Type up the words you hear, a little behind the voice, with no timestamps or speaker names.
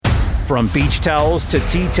From beach towels to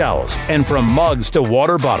tea towels, and from mugs to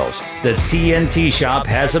water bottles, the TNT Shop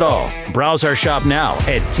has it all. Browse our shop now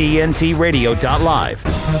at tntradio.live.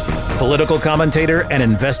 Political commentator and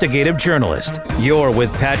investigative journalist. You're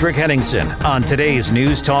with Patrick Henningsen on today's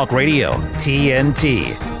News Talk Radio,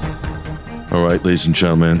 TNT. All right, ladies and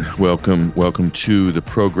gentlemen, welcome to the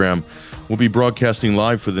program. We'll be broadcasting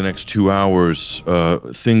live for the next 2 hours.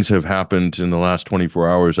 Things have happened in the last 24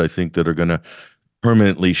 hours, I think, that are going to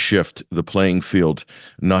permanently shift the playing field,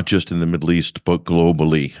 not just in the Middle East, but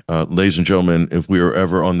globally. Ladies and gentlemen, if we are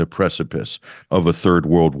ever on the precipice of a third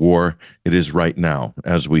world war, it is right now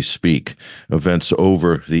as we speak. Events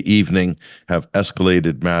over the evening have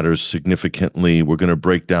escalated matters significantly. We're going to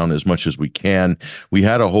break down as much as we can. We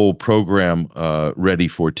had a whole program ready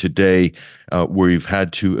for today where we've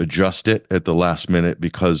had to adjust it at the last minute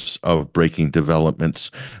because of breaking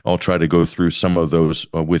developments. I'll try to go through some of those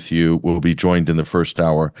with you. We'll be joined in the first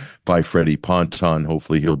hour by Freddie Ponton.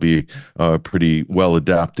 Hopefully he'll be pretty well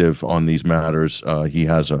adaptive on these matters. He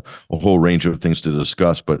has a whole range of things to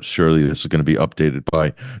discuss, but surely this is going to be updated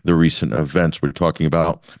by the recent events. We're talking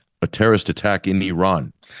about a terrorist attack in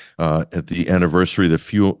Iran at the anniversary of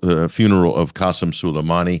the funeral of Qasem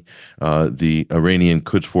Soleimani, the Iranian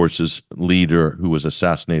Quds Forces leader who was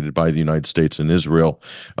assassinated by the United States and Israel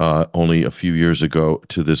only a few years ago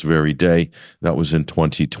to this very day. That was in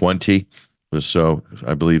 2020. So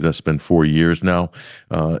I believe that's been 4 years now.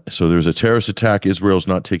 So there's a terrorist attack. Israel's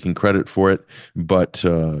not taking credit for it, but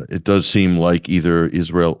it does seem like either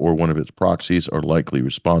Israel or one of its proxies are likely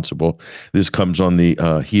responsible. This comes on the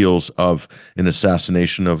heels of an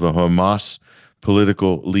assassination of a Hamas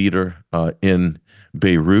political leader in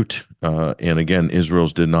Beirut. And again,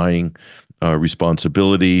 Israel's denying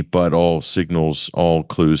responsibility, but all signals, all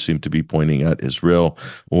clues seem to be pointing at Israel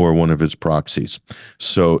or one of its proxies.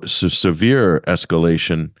 So severe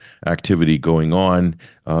escalation activity going on.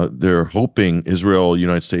 They're hoping, Israel,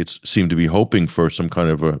 United States seem to be hoping for some kind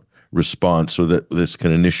of a response so that this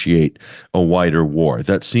can initiate a wider war.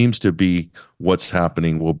 That seems to be what's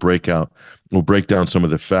happening. We'll break down some of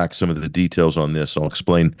the facts, some of the details on this. I'll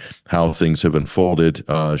explain how things have unfolded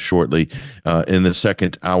shortly. In the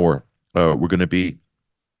second hour, we're going to be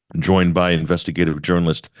joined by investigative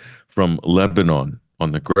journalist from Lebanon,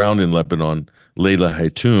 on the ground in Lebanon. Leila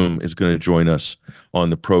Haytoum is going to join us on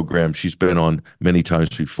the program. She's been on many times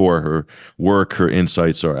before. Her work, her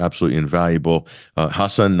insights are absolutely invaluable.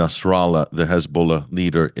 Hassan Nasrallah, the Hezbollah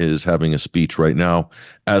leader, is having a speech right now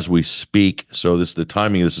as we speak. So the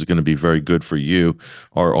timing of this is going to be very good for you,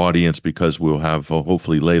 our audience, because we'll have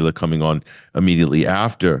hopefully Leila coming on immediately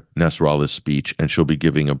after Nasrallah's speech, and she'll be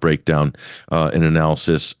giving a breakdown, an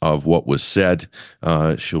analysis of what was said.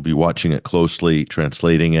 She'll be watching it closely,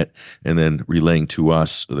 translating it, and then relaying to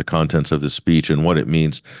us the contents of the speech and what it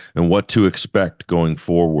means and what to expect going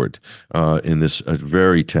forward in this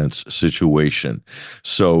very tense situation.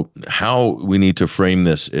 So how we need to frame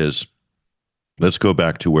this is, let's go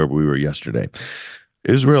back to where we were yesterday.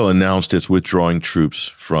 Israel announced it's withdrawing troops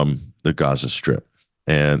from the Gaza Strip,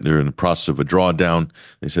 and they're in the process of a drawdown.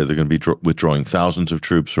 They said they're going to be withdrawing thousands of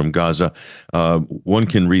troops from Gaza. One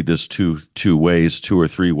can read this two or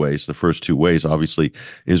three ways. The first two ways, obviously,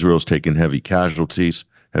 Israel's taken heavy casualties,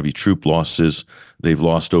 heavy troop losses. They've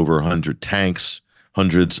lost over 100 tanks,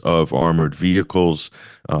 hundreds of armored vehicles,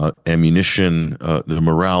 ammunition. The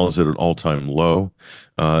morale is at an all-time low,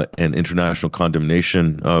 and international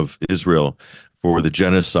condemnation of Israel for the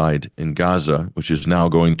genocide in Gaza, which is now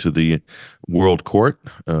going to the World Court,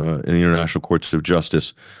 in the International Courts of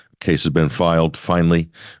Justice. Case has been filed finally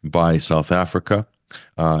by South Africa,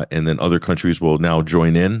 and then other countries will now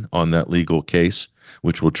join in on that legal case,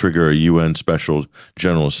 which will trigger a UN Special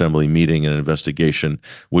General Assembly meeting and investigation,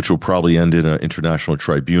 which will probably end in an international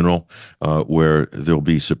tribunal where there'll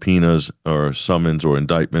be subpoenas or summons or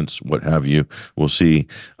indictments, what have you. We'll see,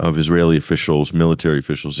 of Israeli officials, military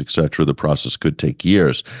officials, etc. The process could take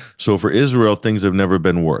years. So for Israel, things have never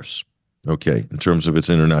been worse, okay, in terms of its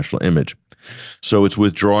international image. So it's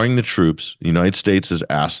withdrawing the troops. The United States has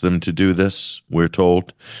asked them to do this, we're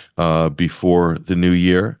told, before the new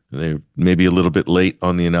year. They may be a little bit late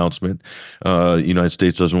on the announcement. The United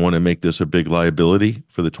States doesn't want to make this a big liability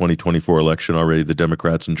for the 2024 election. Already the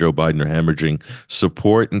Democrats and Joe Biden are hemorrhaging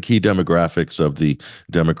support in key demographics of the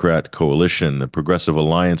Democrat coalition. The Progressive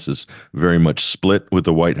Alliance is very much split with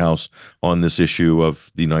the White House on this issue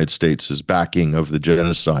of the United States' backing of the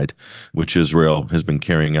genocide, which Israel has been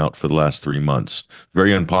carrying out for the last 3 months.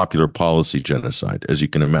 Very unpopular policy, genocide, as you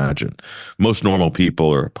can imagine. Most normal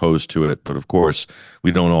people are opposed to it, but of course,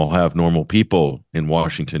 we don't all all have normal people in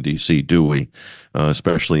Washington, D.C., do we?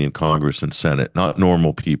 Especially in Congress and Senate. Not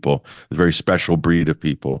normal people, a very special breed of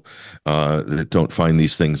people that don't find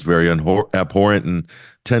these things very abhorrent and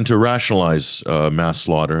tend to rationalize mass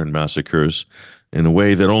slaughter and massacres in a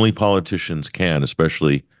way that only politicians can,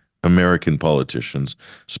 especially American politicians.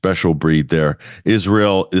 Special breed there.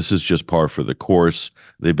 Israel, this is just par for the course.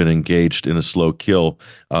 They've been engaged in a slow kill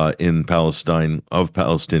in Palestine of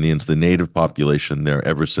Palestinians, the native population there,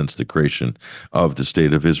 ever since the creation of the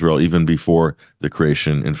State of Israel, even before the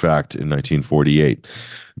creation, in fact, in 1948.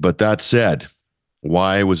 But that said,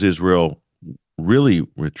 why was Israel really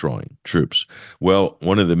withdrawing troops? Well,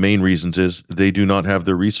 one of the main reasons is they do not have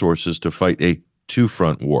the resources to fight a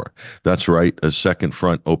two-front war. That's right, a second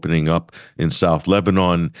front opening up in South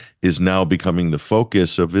Lebanon is now becoming the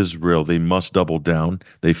focus of Israel. They must double down.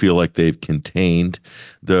 They feel like they've contained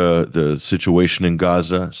the situation in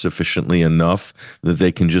Gaza sufficiently enough that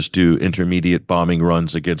they can just do intermediate bombing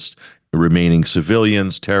runs against remaining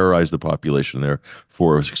civilians, terrorize the population there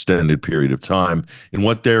for an extended period of time in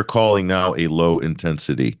what they're calling now a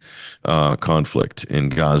low-intensity conflict in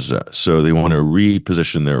Gaza. So they want to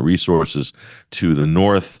reposition their resources to the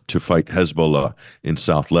north to fight Hezbollah in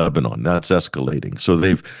South Lebanon. That's escalating. So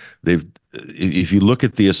they've if you look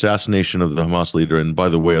at the assassination of the Hamas leader, and by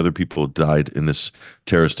the way, other people died in this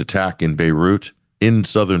terrorist attack in Beirut, in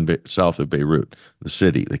south of Beirut, the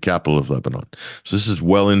city, the capital of Lebanon. So this is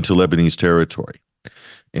well into Lebanese territory.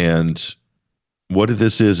 And what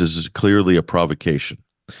this is clearly a provocation.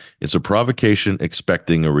 It's a provocation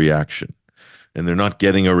expecting a reaction. And they're not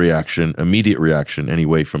getting a reaction, immediate reaction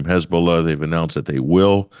anyway from Hezbollah. They've announced that they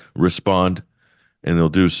will respond, and they'll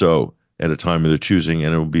do so at a time of their choosing,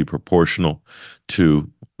 and it will be proportional to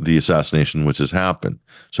the assassination which has happened.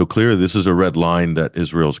 So clearly this is a red line that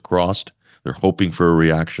Israel's crossed. They're hoping for a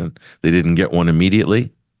reaction. They didn't get one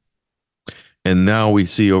immediately. And now we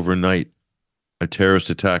see overnight a terrorist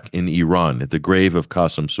attack in Iran at the grave of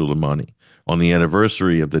Qasem Soleimani on the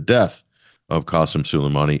anniversary of the death of Qasem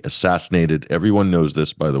Soleimani, assassinated, everyone knows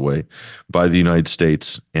this, by the way, by the United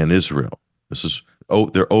States and Israel.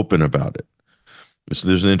 They're open about it. So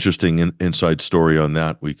there's an interesting inside story on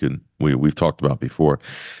that we've talked about before.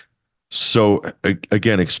 So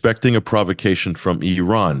again, expecting a provocation from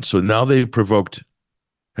Iran. So now they've provoked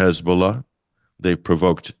Hezbollah. They've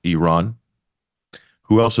provoked Iran.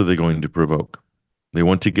 Who else are they going to provoke? They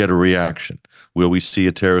want to get a reaction. Will we see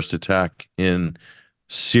a terrorist attack in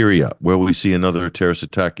Syria? Will we see another terrorist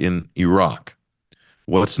attack in Iraq?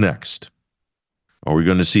 What's next? Are we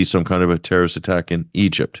going to see some kind of a terrorist attack in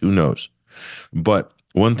Egypt? Who knows? But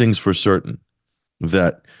one thing's for certain,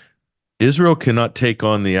 that Israel cannot take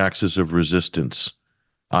on the axis of resistance,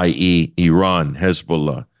 i.e. Iran,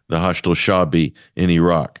 Hezbollah, the Hashd al-Shabi in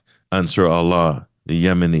Iraq, Ansar Allah, the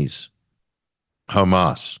Yemenis,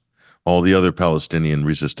 Hamas, all the other Palestinian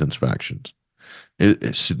resistance factions,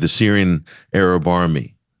 the Syrian Arab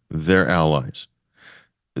Army, their allies.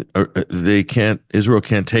 Israel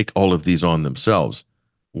can't take all of these on themselves.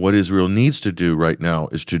 What Israel needs to do right now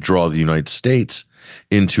is to draw the United States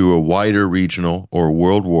into a wider regional or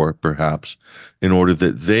world war, perhaps, in order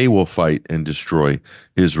that they will fight and destroy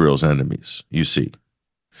Israel's enemies, you see.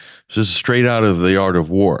 This is straight out of The Art of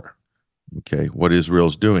War, okay, what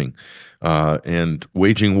Israel's doing. And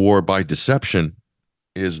waging war by deception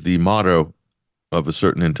is the motto of a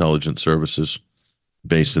certain intelligence services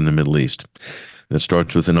based in the Middle East. That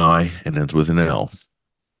starts with an I and ends with an L.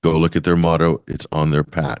 Go look at their motto. It's on their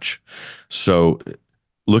patch. So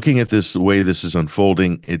looking at this, the way this is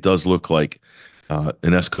unfolding, it does look like an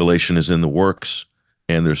escalation is in the works,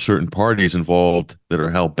 and there's certain parties involved that are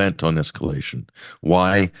hell-bent on escalation.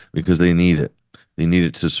 Why? Because they need it. They need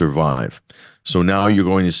it to survive. So now you're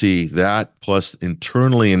going to see that, plus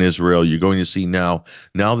internally in Israel, you're going to see now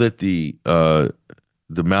that the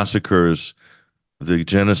massacres, the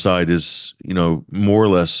genocide is, more or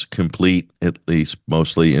less complete, at least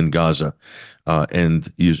mostly in Gaza.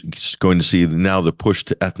 And you're going to see now the push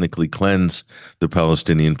to ethnically cleanse the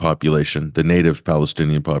Palestinian population, the native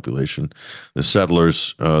Palestinian population. The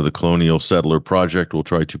settlers, the colonial settler project will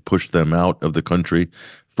try to push them out of the country,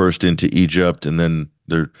 first into Egypt, and then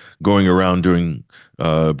they're going around doing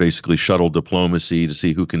basically shuttle diplomacy to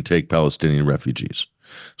see who can take Palestinian refugees.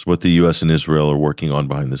 It's what the U.S. and Israel are working on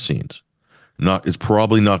behind the scenes. It's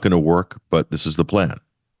probably not going to work, but this is the plan.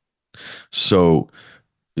 So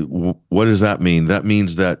what does that mean? That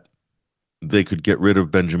means that they could get rid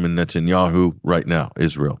of Benjamin Netanyahu right now,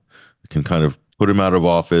 Israel. Can kind of put him out of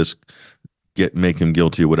office, make him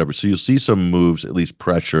guilty or whatever. So you'll see some moves, at least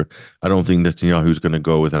pressure. I don't think Netanyahu's going to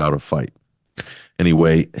go without a fight.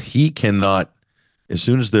 Anyway, he cannot As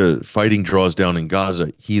soon as the fighting draws down in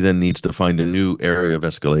Gaza, he then needs to find a new area of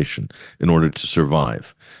escalation in order to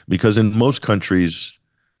survive. Because in most countries,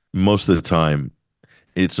 most of the time,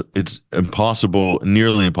 it's impossible,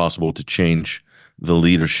 nearly impossible, to change the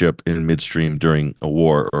leadership in midstream during a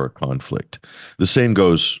war or a conflict. The same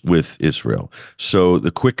goes with Israel. So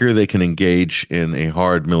the quicker they can engage in a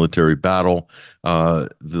hard military battle, the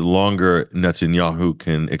longer Netanyahu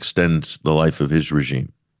can extend the life of his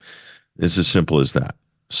regime. It's as simple as that.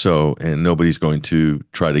 So, and nobody's going to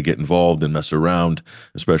try to get involved and mess around,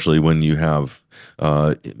 especially when you have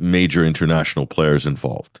major international players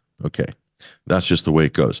involved. Okay. That's just the way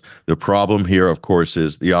it goes. The problem here, of course,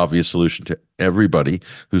 is the obvious solution to everybody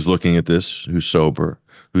who's looking at this, who's sober,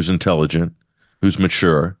 who's intelligent, who's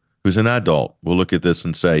mature, who's an adult, will look at this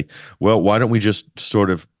and say, well, why don't we just sort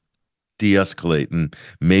of de-escalate and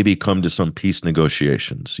maybe come to some peace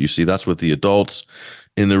negotiations? You see, that's what the adults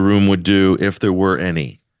in the room would do if there were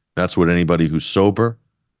any. That's what anybody who's sober,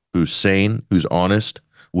 who's sane, who's honest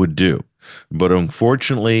would do. But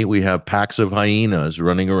unfortunately, we have packs of hyenas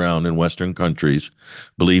running around in Western countries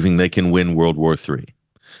believing they can win World War III.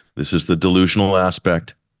 This is the delusional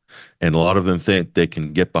aspect. And a lot of them think they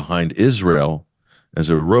can get behind Israel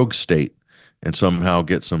as a rogue state and somehow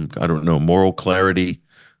get some, I don't know, moral clarity,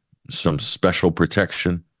 some special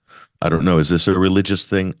protection. I don't know. Is this a religious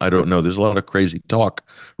thing? I don't know. There's a lot of crazy talk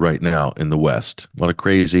right now in the West. A lot of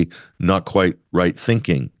crazy, not quite right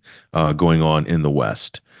thinking going on in the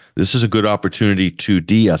West. This is a good opportunity to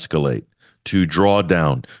de-escalate, to draw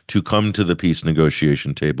down, to come to the peace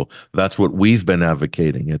negotiation table. That's what we've been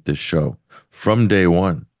advocating at this show from day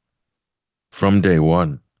one. From day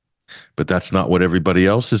one. But that's not what everybody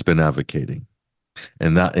else has been advocating.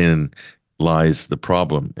 And that lies the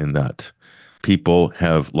problem, in that people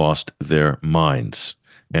have lost their minds.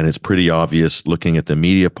 And it's pretty obvious looking at the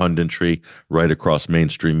media punditry right across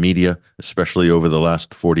mainstream media, especially over the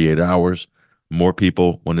last 48 hours. More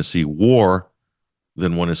people want to see war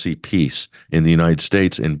than want to see peace. In the United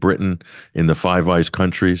States, in Britain, in the Five Eyes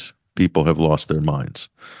countries, people have lost their minds.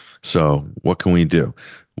 So what can we do?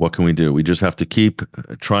 What can we do? We just have to keep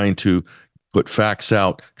trying to put facts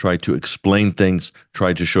out, try to explain things,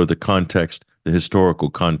 try to show the context, the historical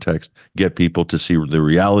context, get people to see the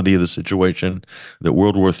reality of the situation, that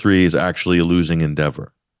World War III is actually a losing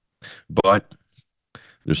endeavor. But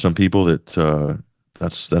there's some people that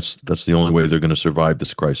that's the only way they're going to survive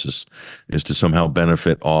this crisis, is to somehow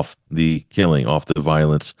benefit off the killing, off the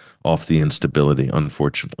violence, off the instability.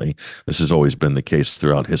 Unfortunately, this has always been the case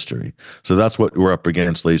throughout history. So that's what we're up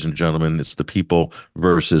against, ladies and gentlemen. It's the people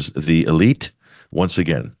versus the elite. Once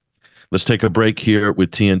again, let's take a break here with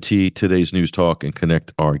TNT, today's News Talk, and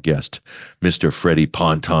connect our guest, Mr. Freddie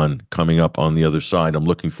Ponton, coming up on the other side. I'm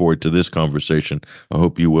looking forward to this conversation. I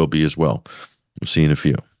hope you will be as well. We'll see you in a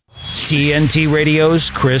few. TNT Radio's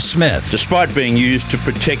Chris Smith. Despite being used to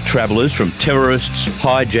protect travellers from terrorists,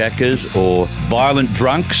 hijackers, or violent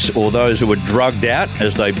drunks, or those who were drugged out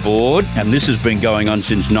as they board, and this has been going on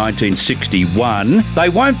since 1961, they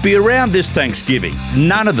won't be around this Thanksgiving.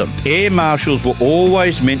 None of them. Air marshals were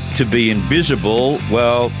always meant to be invisible.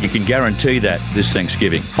 Well, you can guarantee that this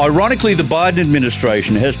Thanksgiving. Ironically, the Biden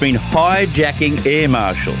administration has been hijacking air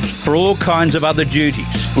marshals for all kinds of other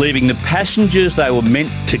duties, leaving the passengers they were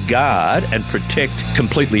meant to guard and protect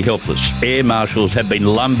completely helpless. Air marshals have been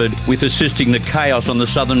lumbered with assisting the chaos on the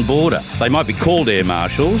southern border. They might be called air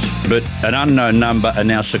marshals, but an unknown number are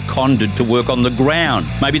now seconded to work on the ground.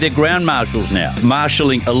 Maybe they're ground marshals now,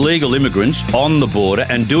 marshalling illegal immigrants on the border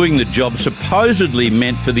and doing the job supposedly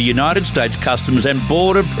meant for the United States Customs and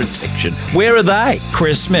Border Protection. Where are they?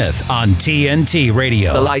 Chris Smith on TNT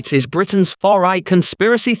Radio. The Light is Britain's far-right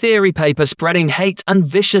conspiracy theory paper spreading hate and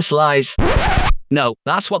vicious lies. No,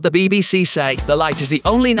 that's what the BBC say. The Light is the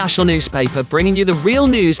only national newspaper bringing you the real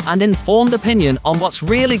news and informed opinion on what's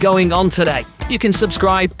really going on today. You can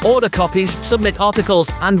subscribe, order copies, submit articles,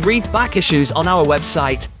 and read back issues on our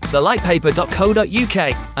website,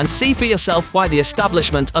 thelightpaper.co.uk, and see for yourself why the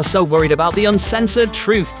establishment are so worried about the uncensored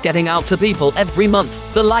truth getting out to people every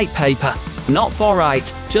month. The Light Paper. Not for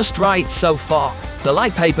right, just right so far.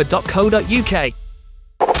 thelightpaper.co.uk.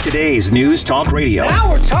 Today's News Talk Radio.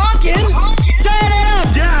 Now we're talking.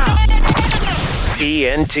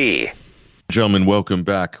 TNT. Gentlemen, welcome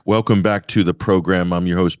back. Welcome back to the program. I'm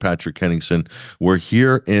your host, Patrick Henningsen. We're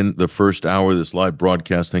here in the first hour of this live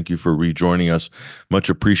broadcast. Thank you for rejoining us. Much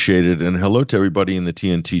appreciated. And hello to everybody in the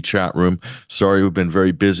TNT chat room. Sorry, we've been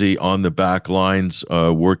very busy on the back lines,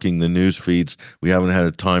 working the news feeds. We haven't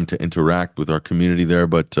had time to interact with our community there,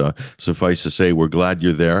 but suffice to say, we're glad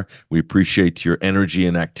you're there. We appreciate your energy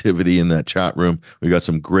and activity in that chat room. We got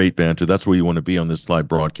some great banter. That's where you want to be on this live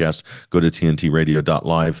broadcast. Go to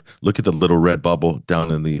tntradio.live. Look at the little red bubble down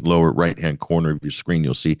in the lower right-hand corner of your screen.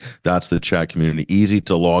 You'll see that's the chat community. Easy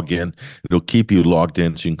to log in. It'll keep you logged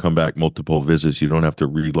in so you can come back multiple visits. You don't have to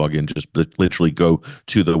re-log in. Just literally go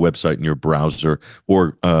to the website in your browser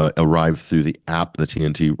or arrive through the app, the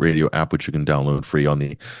TNT Radio app, which you can download free on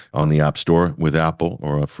the App Store with Apple,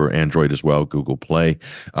 or for Android as well, Google Play.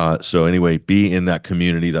 So anyway, be in that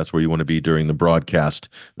community. That's where you want to be during the broadcast.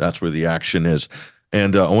 That's where the action is.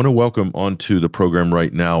 And I want to welcome onto the program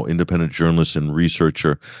right now independent journalist and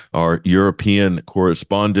researcher, our European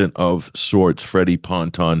correspondent of sorts, Freddie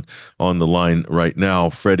Ponton, on the line right now.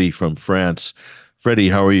 Freddie from France. Freddie,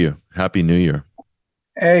 how are you? Happy New Year.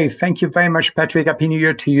 Hey, thank you very much, Patrick. Happy New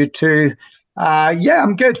Year to you too. Yeah,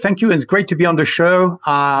 I'm good. Thank you. It's great to be on the show.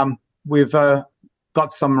 We've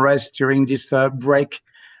got some rest during this break.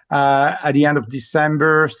 At the end of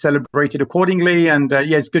December, celebrated accordingly. And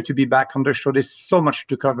yeah, it's good to be back on the show. There's so much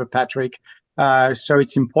to cover, Patrick. So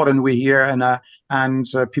it's important we're here, and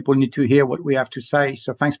people need to hear what we have to say.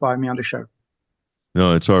 So thanks for having me on the show.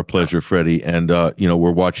 No, it's our pleasure, Freddie. And,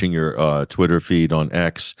 we're watching your Twitter feed on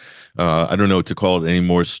X. I don't know what to call it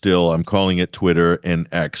anymore still. I'm calling it Twitter and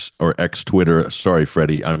X, or X Twitter. Sorry,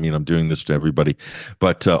 Freddie. I mean, I'm doing this to everybody.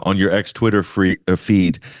 But on your X Twitter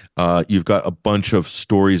feed, you've got a bunch of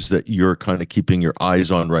stories that you're kind of keeping your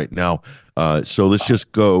eyes on right now. So let's just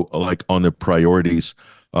go on the priorities.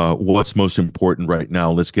 What's most important right now?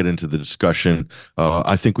 Let's get into the discussion.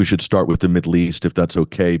 I think we should start with the Middle East, if that's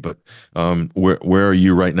okay. But where are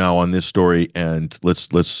you right now on this story? And let's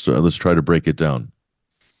try to break it down.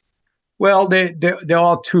 Well, there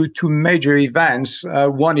are two major events.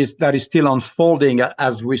 One is that is still unfolding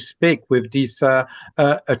as we speak with this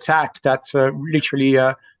attack that literally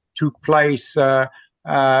took place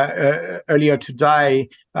earlier today.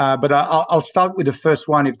 But I'll start with the first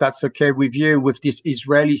one, if that's okay with you, with this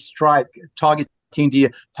Israeli strike targeting the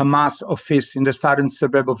Hamas office in the southern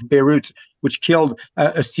suburb of Beirut, which killed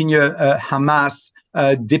a senior Hamas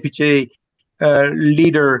deputy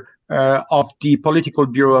leader of the political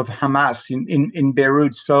bureau of Hamas in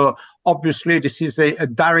Beirut. So obviously this is a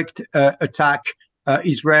direct attack.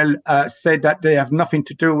 Israel said that they have nothing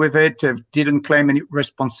to do with it. They didn't claim any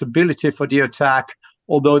responsibility for the attack,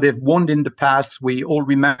 although they've warned in the past. We all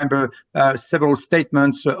remember several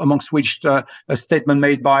statements, amongst which a statement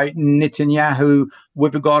made by Netanyahu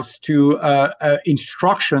with regards to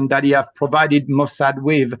instruction that he have provided Mossad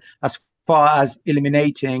with as far as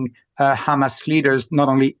eliminating Hamas leaders, not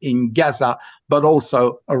only in Gaza, but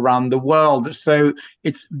also around the world. So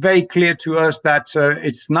it's very clear to us that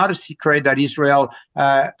it's not a secret that Israel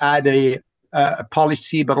had a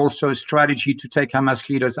policy, but also a strategy to take Hamas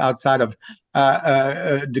leaders outside of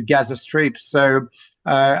the Gaza Strip. So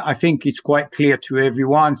I think it's quite clear to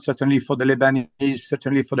everyone, certainly for the Lebanese,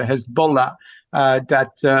 certainly for the Hezbollah,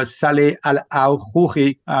 that Saleh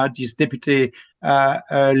al-Awhouri, this deputy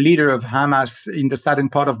leader of Hamas in the southern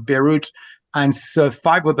part of Beirut, and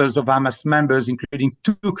 5 others of Hamas members, including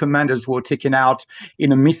 2 commanders, were taken out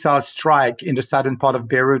in a missile strike in the southern part of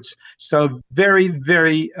Beirut. So very,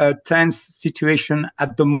 very tense situation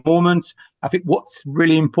at the moment. I think what's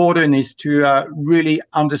really important is to really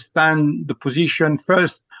understand the position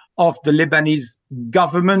first of the Lebanese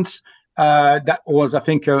government. That was, I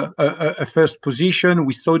think, a first position.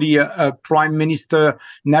 We saw the Prime Minister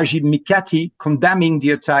Najib Mikati condemning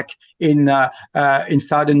the attack in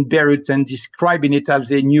southern Beirut and describing it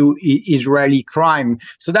as a new Israeli crime.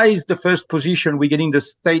 So that is the first position. We're getting the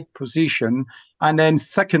state position. And then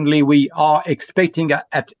secondly, we are expecting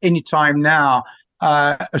at any time now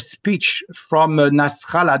a speech from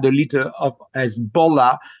Nasrallah, the leader of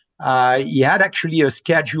Hezbollah. He had actually a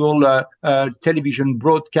scheduled television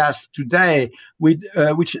broadcast today, with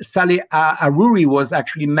which Saleh al-Awhouri was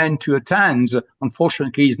actually meant to attend.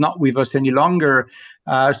 Unfortunately, he's not with us any longer.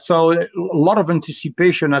 So a lot of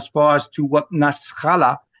anticipation as far as to what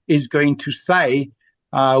Nasrallah is going to say.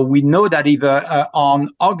 We know that on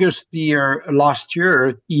August last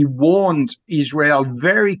year, he warned Israel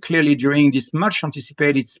very clearly during this much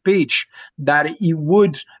anticipated speech that he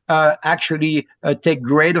would actually take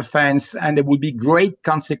great offense and there would be great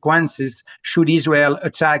consequences should Israel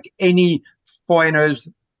attack any foreigners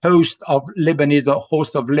host of Lebanese or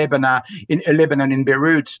host of Lebanon in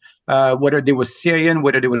Beirut, whether they were Syrian,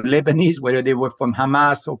 whether they were Lebanese, whether they were from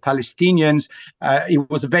Hamas or Palestinians. It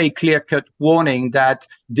was a very clear-cut warning that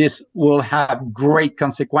this will have great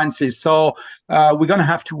consequences. So we're going to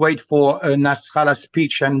have to wait for Nasrallah's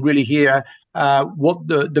speech and really hear what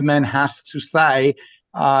the man has to say.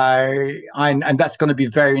 And that's going to be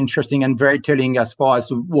very interesting and very telling as far as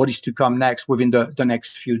what is to come next within the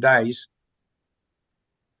next few days.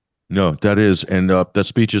 No, that is, and that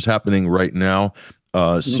speech is happening right now.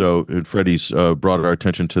 So Freddie's brought our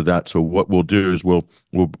attention to that. So what we'll do is we'll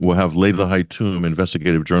have Leila Haitoum,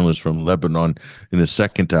 investigative journalist from Lebanon, in the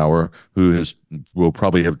second hour, will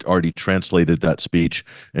probably have already translated that speech,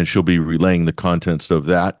 and she'll be relaying the contents of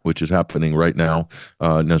that, which is happening right now,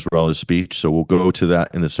 Nasrallah's speech. So we'll go to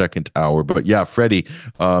that in the second hour. But yeah, Freddie,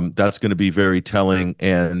 that's going to be very telling.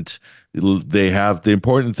 And they have, the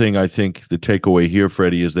important thing, I think, the takeaway here,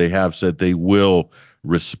 Freddie, is they have said they will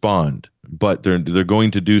respond, but they're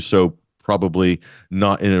going to do so probably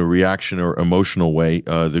not in a reaction or emotional way.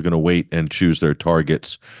 They're going to wait and choose their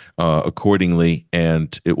targets accordingly,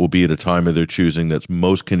 and it will be at a time of their choosing that's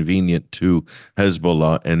most convenient to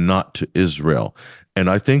Hezbollah and not to Israel. And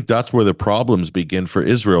I think that's where the problems begin for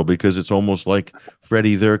Israel, because it's almost like,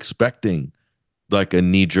 Freddie, they're expecting like a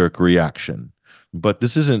knee-jerk reaction. But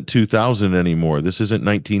this isn't 2000 anymore. This isn't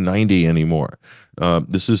 1990 anymore.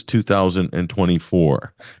 This is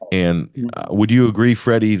 2024. And would you agree,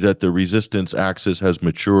 Freddie, that the resistance axis has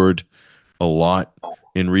matured a lot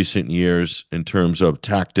in recent years in terms of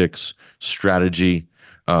tactics, strategy,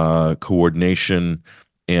 coordination,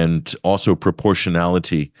 and also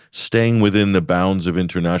proportionality, staying within the bounds of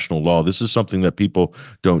international law? This is something that people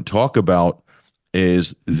don't talk about,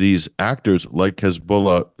 is these actors like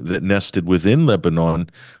Hezbollah that nested within Lebanon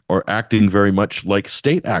are acting very much like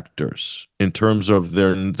state actors in terms of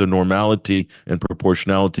the normality and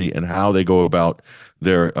proportionality and how they go about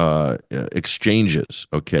their exchanges.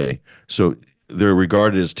 Okay, so they're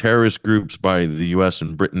regarded as terrorist groups by the U.S.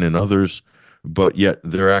 and Britain and others, but yet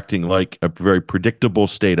they're acting like a very predictable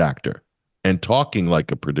state actor and talking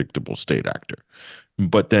like a predictable state actor.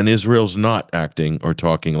 But then Israel's not acting or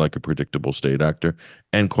talking like a predictable state actor.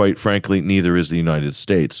 And quite frankly, neither is the United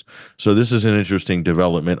States. So this is an interesting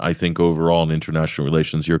development, I think, overall in international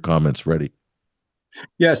relations. Your comments, Freddie?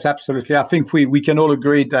 Yes, absolutely. I think we can all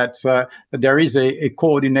agree that there is a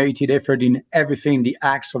coordinated effort in everything the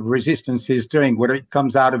acts of resistance is doing, whether it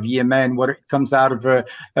comes out of Yemen, whether it comes out of the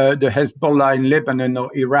Hezbollah in Lebanon or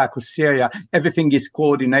Iraq or Syria. Everything is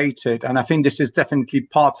coordinated. And I think this is definitely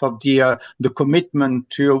part of the commitment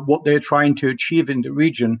to what they're trying to achieve in the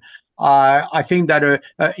region. I think that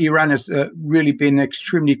Iran has really been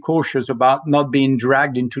extremely cautious about not being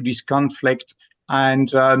dragged into this conflict.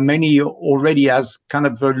 And many already has kind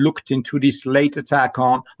of looked into this late attack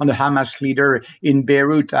on the Hamas leader in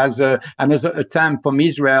Beirut as an attempt from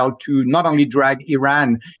Israel to not only drag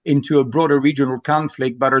Iran into a broader regional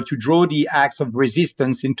conflict, but to draw the acts of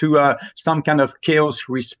resistance into some kind of chaos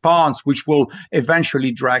response, which will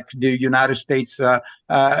eventually drag the United States in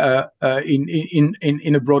a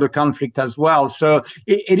broader conflict as well. So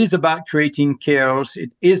it is about creating chaos.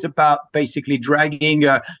 It is about basically dragging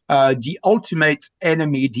the ultimate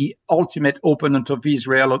enemy, the ultimate opponent of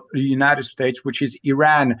Israel, or the United States, which is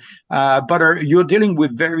Iran. But you're dealing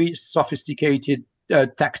with very sophisticated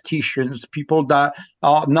tacticians, people that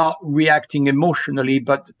are not reacting emotionally,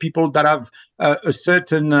 but people that have a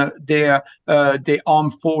certain their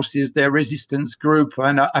armed forces, their resistance group.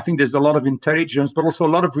 And I think there's a lot of intelligence, but also a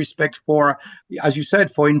lot of respect for, as you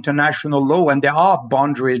said, for international law. And there are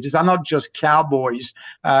boundaries. These are not just cowboys.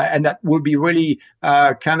 And that will be really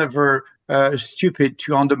kind of stupid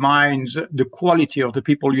to undermine the quality of the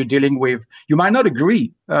people you're dealing with. You might not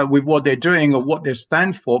agree with what they're doing or what they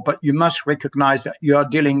stand for, but you must recognize that you are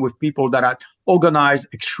dealing with people that are organized,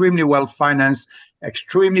 extremely well financed,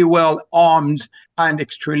 extremely well armed, and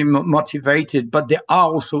extremely motivated, but they are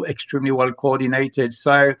also extremely well coordinated.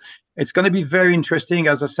 So it's going to be very interesting,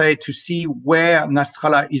 as I say, to see where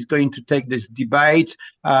Nasrallah is going to take this debate.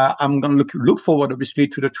 I'm going to look forward, obviously,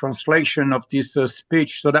 to the translation of this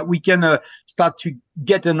speech so that we can start to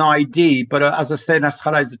get an idea. But as I said,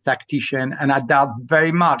 Nasrallah is a tactician, and I doubt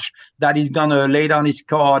very much that he's going to lay down his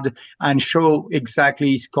card and show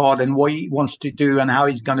exactly his card and what he wants to do and how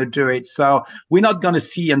he's going to do it. So we're not going to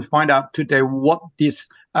see and find out today what this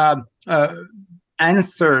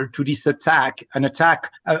answer to this attack, an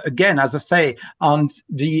attack, again, as I say, on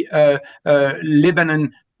the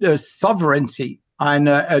Lebanon sovereignty. and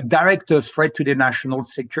a direct threat to their national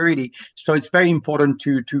security. So it's very important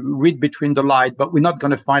to read between the lines, but we're not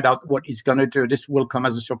going to find out what he's going to do. This will come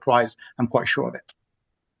as a surprise. I'm quite sure of it.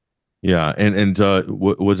 Yeah, and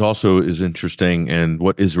what also is interesting, and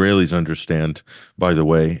what Israelis understand, by the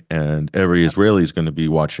way, and every Israeli is going to be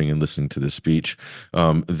watching and listening to this speech.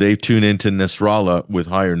 They tune into Nasrallah with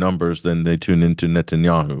higher numbers than they tune into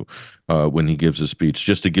Netanyahu when he gives a speech,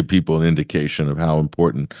 just to give people an indication of how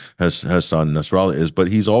important Hassan Nasrallah is. But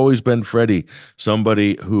he's always been, Freddie,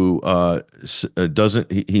 somebody who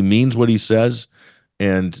doesn't. He means what he says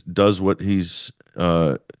and does what he's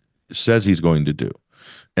says he's going to do.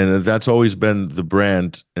 And that's always been the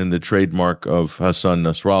brand and the trademark of Hassan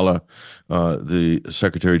Nasrallah, the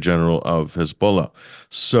Secretary General of Hezbollah.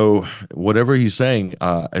 So whatever he's saying,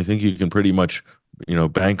 I think you can pretty much,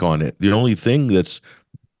 bank on it. The only thing that's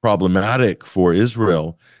problematic for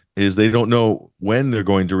Israel is they don't know when they're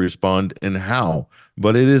going to respond and how.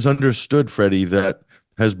 But it is understood, Freddie, that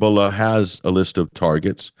Hezbollah has a list of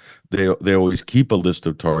targets. They always keep a list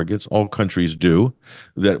of targets. All countries do.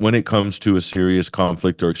 That when it comes to a serious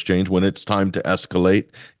conflict or exchange, when it's time to escalate,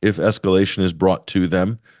 if escalation is brought to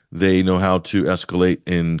them, they know how to escalate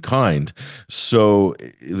in kind. So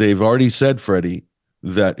they've already said, Freddie,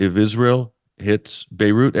 that if Israel hits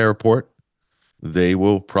Beirut airport, they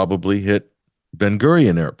will probably hit Ben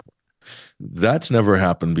Gurion airport. That's never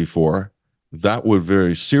happened before. That would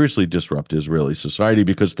very seriously disrupt Israeli society,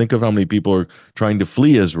 because think of how many people are trying to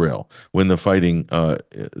flee Israel when the fighting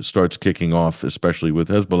starts kicking off, especially with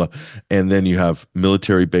Hezbollah. And then you have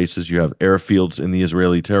military bases, you have airfields in the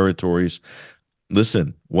Israeli territories.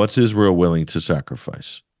 Listen, what's Israel willing to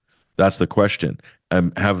sacrifice? That's the question.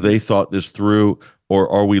 Have they thought this through, or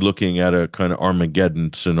are we looking at a kind of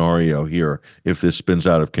Armageddon scenario here if this spins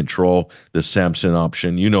out of control, the Samson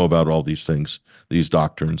option? You know about all these things, these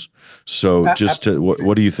doctrines. So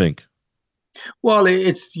what do you think? Well,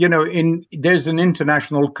 it's, there's an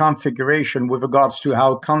international configuration with regards to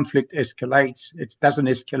how conflict escalates. It doesn't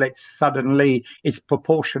escalate suddenly, it's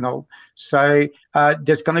proportional. So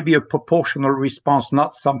there's going to be a proportional response,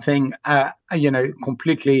 not something,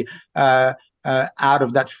 completely out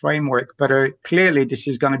of that framework. But clearly, this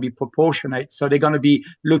is going to be proportionate. So they're going to be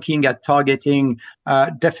looking at targeting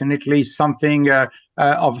definitely something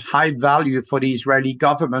of high value for the Israeli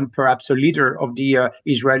government, perhaps a leader of the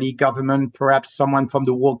Israeli government, perhaps someone from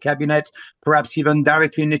the war cabinet, perhaps even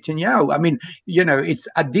directly Netanyahu. I mean, it's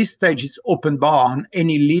at this stage, it's open bar on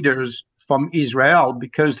any leaders from Israel,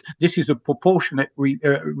 because this is a proportionate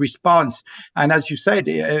response. And as you said,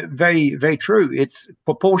 very, very true. It's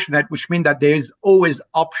proportionate, which means that there's always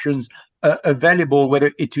options available,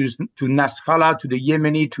 whether it is to Nasrallah, to the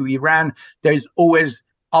Yemeni, to Iran. There's always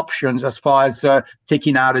options as far as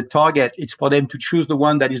taking out a target. It's for them to choose the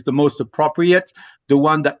one that is the most appropriate, the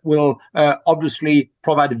one that will obviously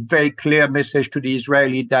provide a very clear message to the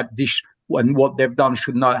Israeli that this and what they've done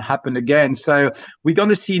should not happen again. So we're going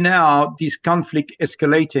to see now this conflict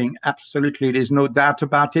escalating. Absolutely, there's no doubt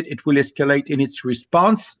about it. It will escalate in its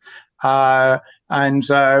response. And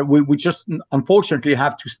we just unfortunately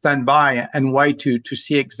have to stand by and wait to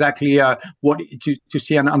see exactly to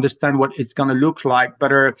see and understand what it's going to look like.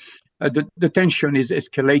 But the tension is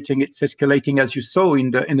escalating. It's escalating, as you saw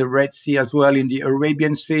in the Red Sea as well, in the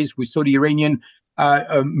Arabian Seas. We saw the Iranian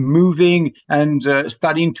moving and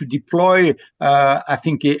starting to deploy, I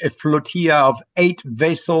think, a flotilla of 8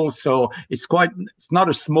 vessels. So it's not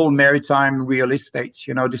a small maritime real estate.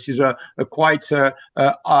 This is a quite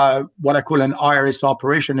what I call an IRS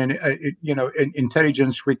operation, and an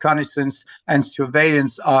intelligence, reconnaissance, and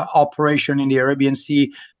surveillance operation in the Arabian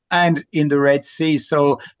Sea and in the Red Sea.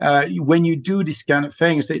 So when you do these kind of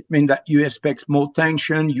things, it means that you expect more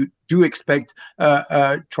tension. You do expect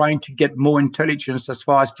trying to get more intelligence as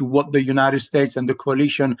far as to what the United States and the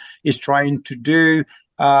coalition is trying to do.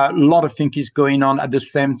 A lot of things is going on at the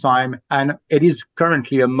same time, and it is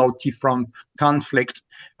currently a multi-front conflict.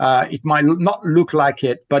 It might not look like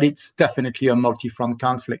it, but it's definitely a multi-front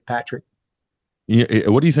conflict, Patrick. Yeah,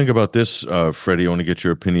 what do you think about this, Freddie? I want to get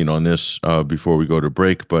your opinion on this before we go to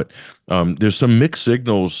break. But there's some mixed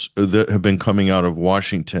signals that have been coming out of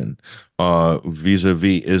Washington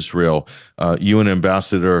vis-a-vis Israel. UN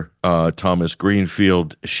Ambassador Thomas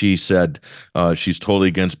Greenfield, she said she's totally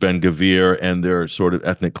against Ben Gvir and their sort of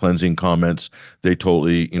ethnic cleansing comments. They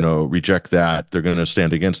totally, reject that. They're going to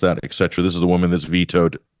stand against that, etc. This is the woman that's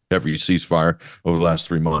vetoed every ceasefire over the last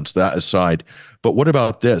 3 months. That aside, but what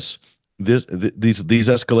about this? these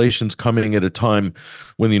escalations coming at a time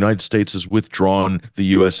when the United States has withdrawn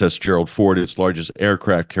the USS Gerald Ford, its largest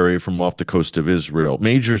aircraft carrier, from off the coast of Israel.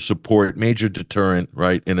 Major support, major deterrent,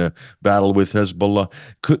 right, in a battle with Hezbollah.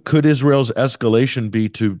 Could Israel's escalation be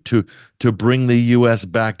to bring the U.S.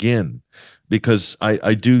 back in? Because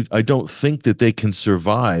I don't think that they can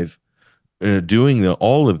survive doing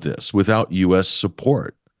all of this without U.S.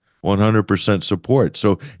 support. 100% support.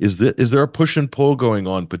 So is there a push and pull going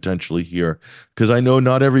on potentially here? Because I know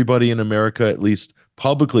not everybody in America, at least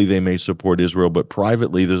publicly, they may support Israel, but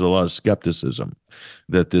privately there's a lot of skepticism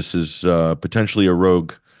that this is potentially a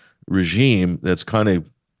rogue regime that's kind of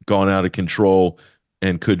gone out of control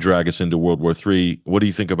and could drag us into World War III. What do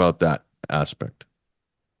you think about that aspect?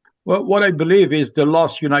 Well, what I believe is the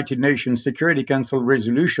last United Nations Security Council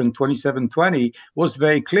resolution 2720 was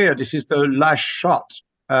very clear. This is the last shot.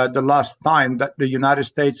 The last time that the United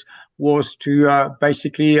States was to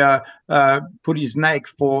basically put his neck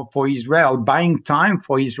for Israel, buying time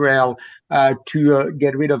for Israel to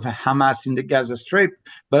get rid of Hamas in the Gaza Strip.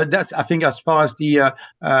 But that's, I think, as far as the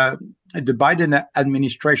Biden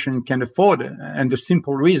administration can afford. And the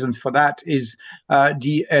simple reason for that is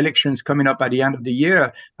the elections coming up at the end of the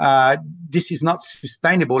year. This is not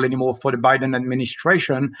sustainable anymore for the Biden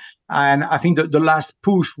administration. And I think that the last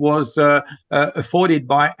push was afforded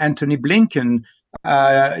by Anthony Blinken,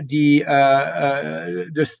 the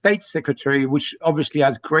state secretary, which obviously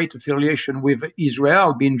has great affiliation with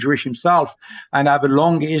Israel, being Jewish himself, and have a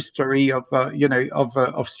long history of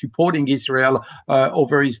supporting Israel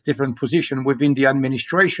over his different position within the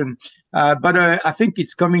administration. But I think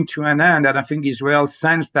it's coming to an end, and I think Israel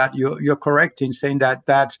sensed that. You're correct in saying that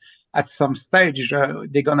at some stage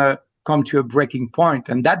they're gonna come to a breaking point,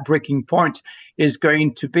 and that breaking point is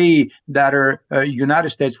going to be that United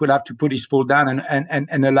States will have to put his foot down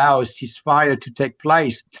and allow a ceasefire to take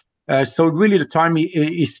place. So really the time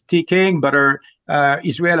is ticking, but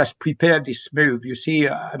Israel has prepared this move. You see,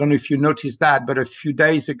 I don't know if you noticed that, but a few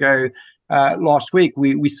days ago, last week,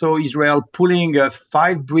 we saw Israel pulling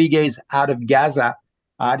 5 brigades out of Gaza.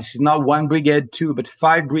 This is not 1 brigade, 2, but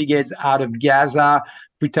 5 brigades out of Gaza,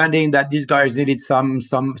 pretending that these guys needed some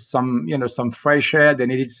fresh air, they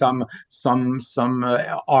needed some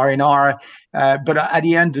R&R. But at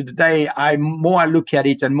the end of the day, more I look at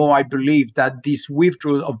it and more I believe that this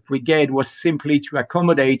withdrawal of brigade was simply to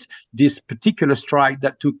accommodate this particular strike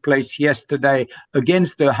that took place yesterday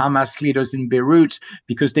against the Hamas leaders in Beirut,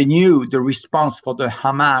 because they knew the response for the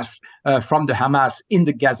Hamas from the Hamas in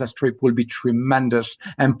the Gaza Strip will be tremendous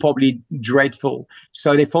and probably dreadful.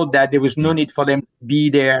 So they thought that there was no need for them to be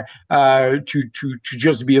there to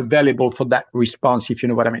just be available for that response, if you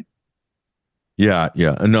know what I mean. Yeah.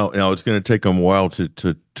 And no, it's going to take them a while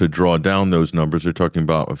to draw down those numbers. They're talking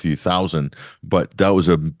about a few thousand, but that was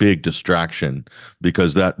a big distraction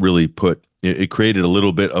because that really it created a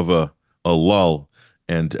little bit of a lull.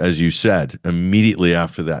 And as you said, immediately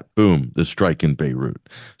after that, boom, the strike in Beirut.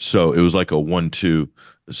 So it was like a 1-2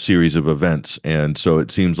 series of events. And so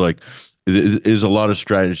it seems like there's a lot of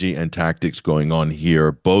strategy and tactics going on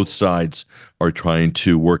here. Both sides are trying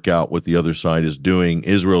to work out what the other side is doing.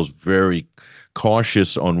 Israel's very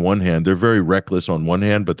cautious on one hand. They're very reckless on one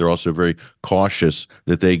hand, but they're also very cautious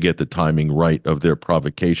that they get the timing right of their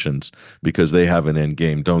provocations because they have an end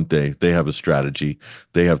game, don't they? They have a strategy.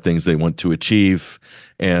 They have things they want to achieve.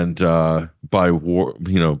 And by war,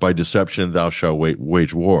 by deception, thou shalt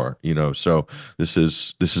wage war. So this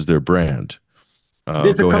is their brand.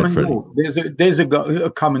 There's a common goal. There's a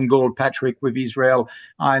common goal, Patrick, with Israel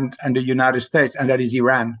and the United States, and that is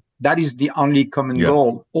Iran. That is the only common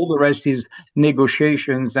goal. All the rest is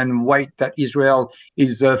negotiations and weight that Israel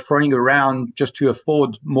is throwing around just to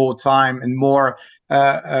afford more time and more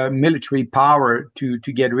military power to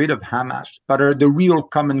get rid of Hamas. But the real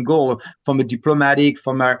common goal from a diplomatic,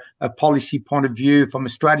 from a policy point of view, from a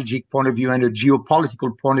strategic point of view, and a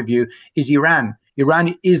geopolitical point of view is Iran.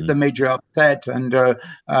 Iran is the major upset, and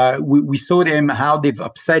we saw them how they've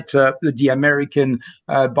upset the American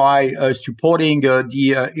by supporting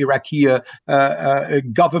the Iraqi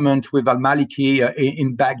government with al-Maliki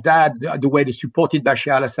in Baghdad, the way they supported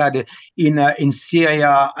Bashar al-Assad in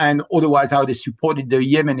Syria, and otherwise how they supported the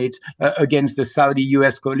Yemenites against the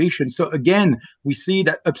Saudi-US coalition. So again, we see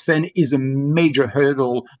that upset is a major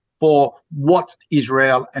hurdle for what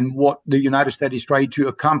Israel and what the United States is trying to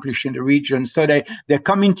accomplish in the region. So they're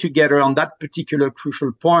coming together on that particular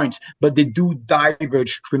crucial point, but they do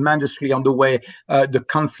diverge tremendously on the way the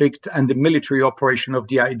conflict and the military operation of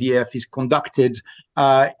the IDF is conducted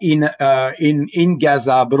in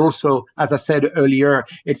Gaza. But also, as I said earlier,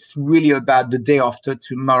 it's really about the day after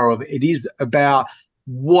tomorrow. It is about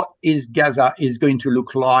what is Gaza is going to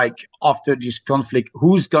look like after this conflict,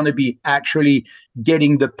 who's going to be actually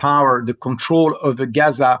getting the power, the control over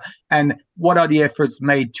Gaza, and what are the efforts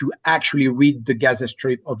made to actually rid the Gaza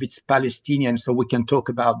Strip of its Palestinians. So we can talk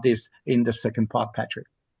about this in the second part, Patrick.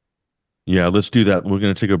 Yeah, let's do that. We're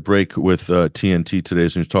going to take a break with TNT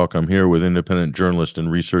Today's News Talk. I'm here with independent journalist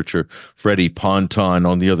and researcher Freddie Ponton.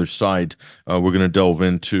 On the other side, we're going to delve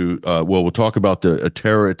into, we'll talk about a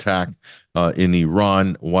terror attack in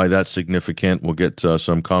Iran, why that's significant. We'll get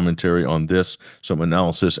some commentary on this, some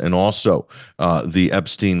analysis, and also the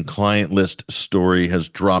Epstein client list story has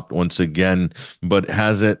dropped once again, but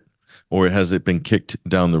has it been kicked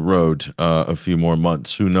down the road a few more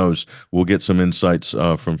months? Who knows? We'll get some insights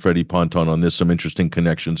from Freddie Ponton on this, some interesting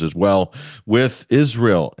connections as well with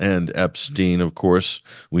Israel and Epstein. Of course,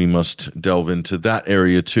 we must delve into that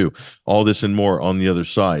area too. All this and more on the other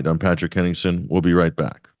side. I'm Patrick Henningsen. We'll be right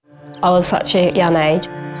back. I was such a young age.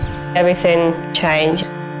 Everything changed.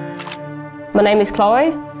 My name is Chloe.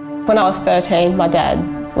 When I was 13, my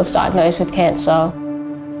dad was diagnosed with cancer.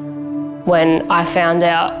 When I found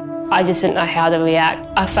out, I just didn't know how to react.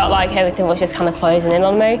 I felt like everything was just kind of closing in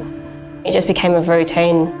on me. It just became a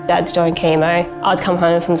routine. Dad's doing chemo. I'd come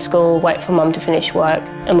home from school, wait for Mum to finish work,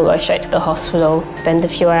 and we'd go straight to the hospital, spend a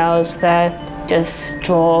few hours there, just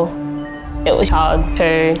draw. It was hard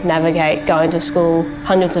to navigate going to school,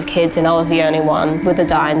 hundreds of kids, and I was the only one with a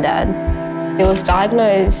dying dad. He was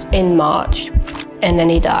diagnosed in March, and then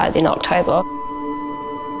he died in October.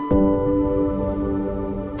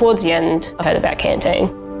 Towards the end, I heard about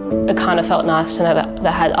Canteen. It kind of felt nice to know that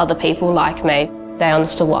they had other people like me. They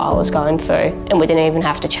understood what I was going through, and we didn't even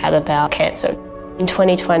have to chat about cancer. In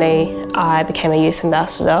 2020, I became a youth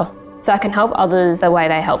ambassador, so I can help others the way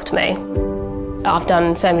they helped me. I've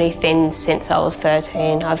done so many things since I was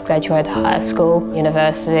 13. I've graduated high school,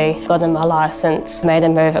 university, gotten my license, made a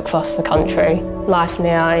move across the country. Life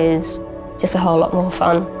now is just a whole lot more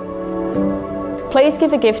fun. Please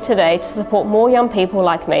give a gift today to support more young people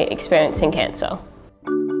like me experiencing cancer.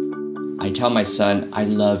 I tell my son, I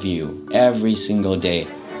love you every single day.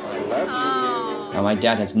 I love you. Now, my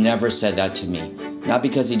dad has never said that to me. Not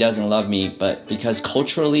because he doesn't love me, but because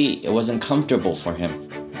culturally it wasn't comfortable for him.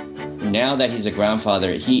 Now that he's a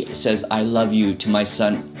grandfather, he says, I love you to my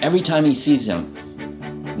son every time he sees him.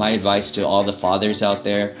 My advice to all the fathers out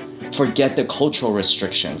there, forget the cultural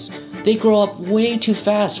restrictions. They grow up way too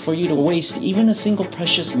fast for you to waste even a single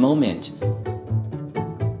precious moment.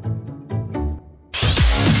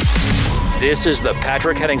 This is the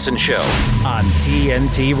Patrick Henningsen Show on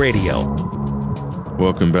TNT Radio.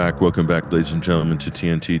 Welcome back, ladies and gentlemen, to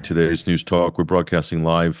TNT Today's News Talk. We're broadcasting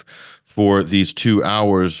live for these 2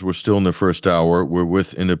 hours. We're still in the first hour. We're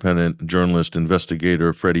with independent journalist,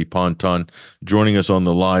 investigator Freddie Ponton, joining us on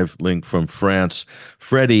the live link from France.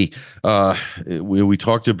 Freddie, we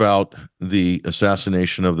talked about the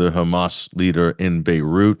assassination of the Hamas leader in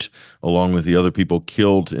Beirut, along with the other people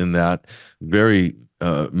killed in that very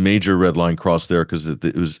major red line cross there, because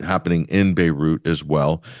it was happening in Beirut as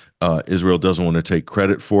well. Israel doesn't want to take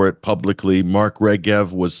credit for it publicly. Mark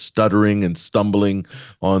Regev was stuttering and stumbling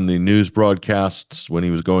on the news broadcasts when he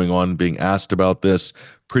was going on being asked about this.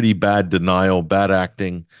 Pretty bad denial, bad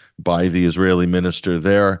acting by the Israeli minister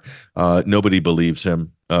there. Nobody believes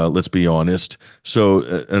him. Let's be honest. So,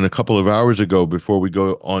 and a couple of hours ago, before we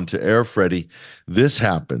go on to air, Freddie, this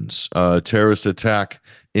happens, terrorist attack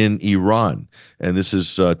in Iran. And this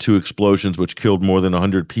is 2 explosions which killed more than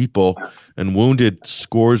 100 people and wounded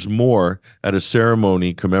scores more at a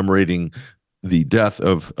ceremony commemorating the death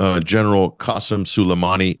of General Qasem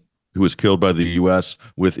Soleimani, who was killed by the U.S.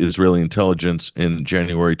 with Israeli intelligence in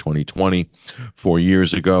January 2020, 4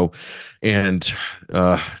 years ago. And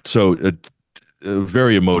so a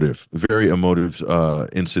very emotive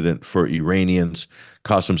incident for Iranians.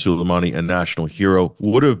 Qasem Soleimani, a national hero,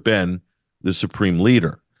 would have been the supreme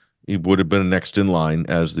leader. He would have been next in line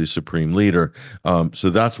as the supreme leader. So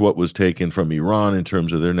that's what was taken from Iran in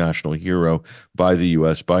terms of their national hero by the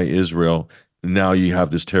U.S., by Israel. Now you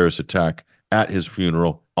have this terrorist attack at his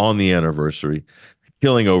funeral on the anniversary,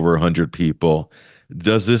 killing over 100 people.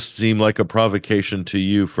 Does this seem like a provocation to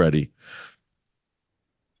you, Freddie?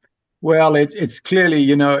 Well, it's clearly,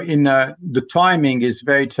 the timing is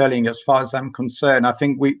very telling as far as I'm concerned. I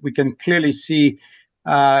think we can clearly see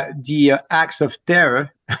the acts of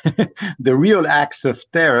terror, the real acts of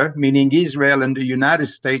terror, meaning Israel and the United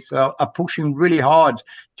States are pushing really hard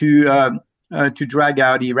to drag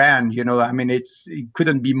out Iran. It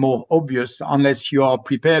couldn't be more obvious unless you are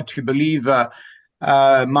prepared to believe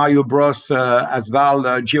Mario Bros as well,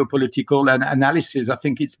 geopolitical analysis. I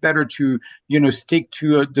think it's better to, stick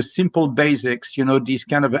to the simple basics, this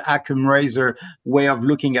kind of Occam razor way of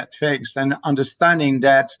looking at things and understanding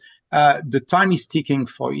that the time is ticking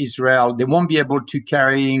for Israel. They won't be able to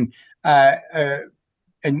carrying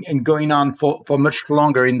and going on for much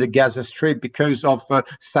longer in the Gaza Strip because of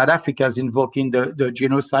South Africa's invoking the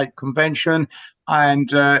Genocide Convention.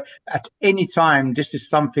 And at any time, this is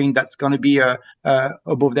something that's going to be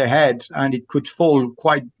above their head, and it could fall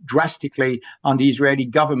quite drastically on the Israeli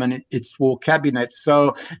government, its war cabinet.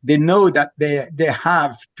 So they know that they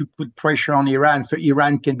have to put pressure on Iran so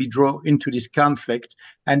Iran can be drawn into this conflict.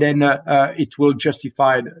 And then it will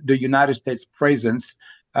justify the United States' presence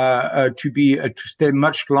to stay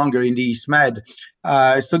much longer in the East Med.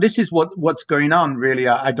 So this is what's going on, really.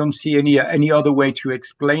 I don't see any other way to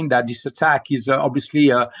explain that. This attack is obviously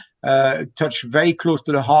touched very close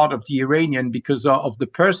to the heart of the Iranian because of the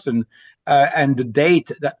person and the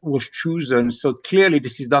date that was chosen. So clearly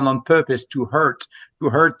this is done on purpose to hurt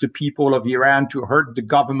the people of Iran, to hurt the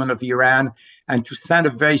government of Iran, and to send a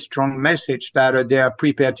very strong message that they are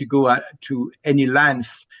prepared to go to any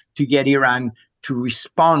length to get Iran to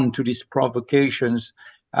respond to these provocations.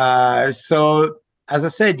 So, as I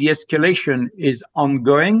said, the escalation is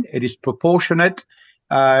ongoing. It is proportionate.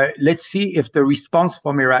 Let's see if the response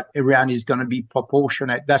from Iran is going to be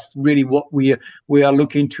proportionate. That's really what we are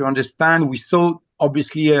looking to understand. We saw,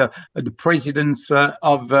 obviously, the president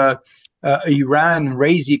of Iran,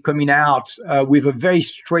 Raisi, coming out with a very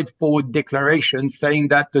straightforward declaration saying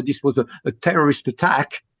that this was a terrorist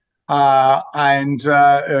attack. And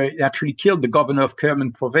actually killed the governor of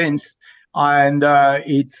Kerman province. And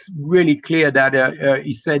it's really clear that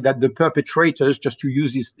he said that the perpetrators, just to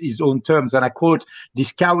use his own terms, and I quote,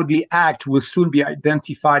 "This cowardly act will soon be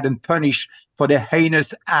identified and punished for the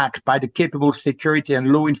heinous act by the capable security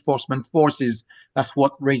and law enforcement forces." That's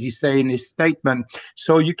what Raisi said in his statement.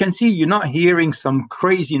 So you can see you're not hearing some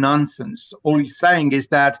crazy nonsense. All he's saying is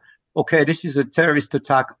that, okay, this is a terrorist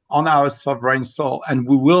attack on our sovereign soil, and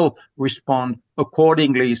we will respond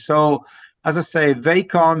accordingly. So, as I say, very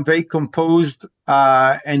calm, very composed,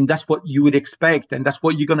 and that's what you would expect, and that's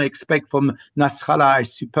what you're going to expect from Nasrallah, I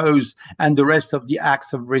suppose, and the rest of the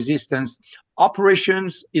acts of resistance.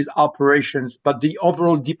 Operations is operations, but the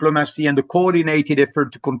overall diplomacy and the coordinated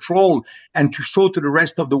effort to control and to show to the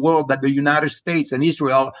rest of the world that the United States and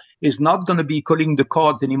Israel is not going to be calling the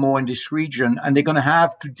cards anymore in this region, and they're going to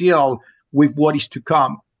have to deal with what is to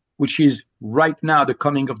come, which is right now the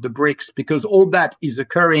coming of the BRICS, because all that is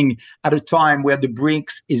occurring at a time where the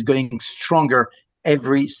BRICS is going stronger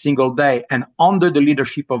every single day. And under the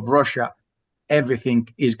leadership of Russia, everything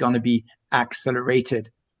is going to be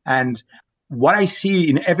accelerated. And what I see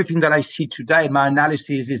in everything that I see today, my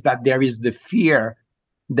analysis is that there is the fear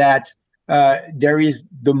that there is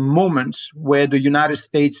the moment where the United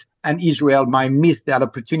States and Israel might miss that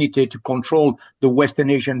opportunity to control the Western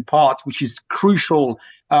Asian part, which is crucial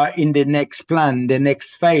in the next plan, the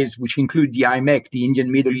next phase, which include the IMEC, the Indian,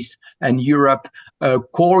 Middle East, and Europe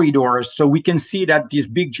corridors. So we can see that this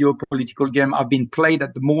big geopolitical game have been played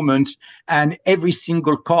at the moment, and every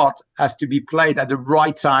single card has to be played at the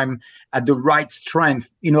right time, at the right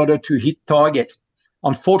strength in order to hit targets.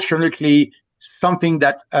 Unfortunately, something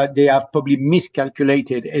that they have probably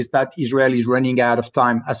miscalculated is that Israel is running out of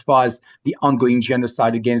time as far as the ongoing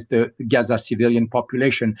genocide against the Gaza civilian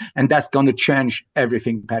population. And that's going to change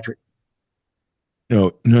everything, Patrick.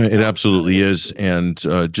 No, it absolutely is. And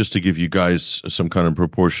just to give you guys some kind of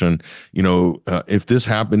proportion, if this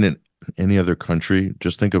happened in any other country,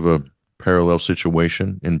 just think of a parallel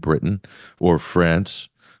situation in Britain or France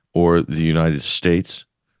or the United States.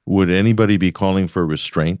 Would anybody be calling for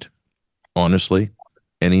restraint? Honestly,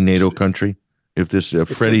 any NATO country? If this,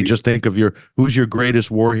 Freddie, just think of who's your greatest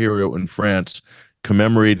war hero in France,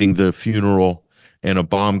 commemorating the funeral, and a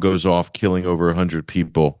bomb goes off, killing over 100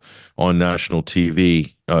 people on national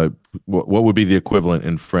TV. What would be the equivalent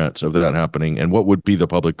in France of that happening, and what would be the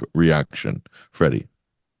public reaction, Freddie?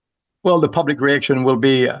 Well, the public reaction will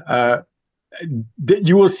be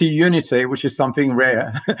you will see unity, which is something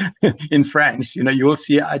rare in France. You will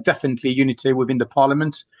see definitely unity within the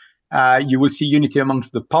parliament. You will see unity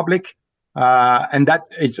amongst the public, and that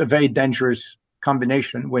is a very dangerous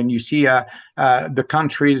combination when you see the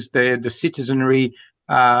countries, the citizenry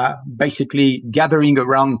basically gathering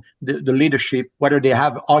around the leadership, whether they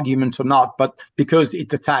have arguments or not, but because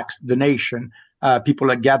it attacks the nation, people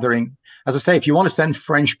are gathering. As I say, if you want to send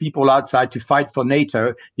French people outside to fight for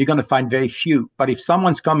NATO, you're going to find very few. But if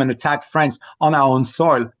someone's come and attacked France on our own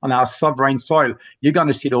soil, on our sovereign soil, you're going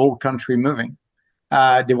to see the whole country moving.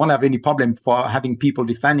 they won't have any problem for having people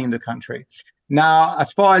defending the country. Now,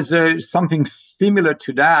 as far as something similar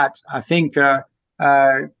to that, I think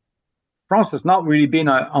France has not really been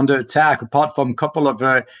under attack, apart from a couple of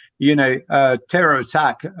terror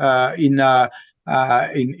attack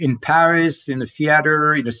in Paris, in a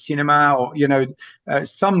theater, in a cinema, or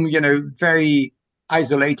some very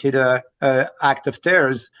isolated act of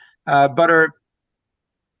terrors. But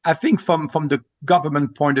I think from the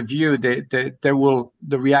government point of view, the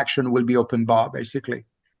reaction will be open bar, basically.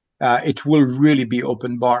 It will really be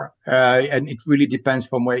open bar, and it really depends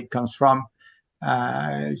from where it comes from.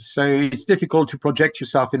 So it's difficult to project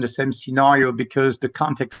yourself in the same scenario because the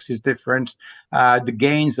context is different, the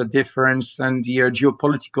gains are different, and the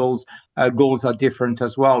geopolitical goals are different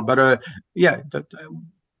as well. But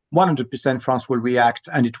 100% France will react,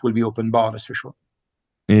 and it will be open bar, that's for sure.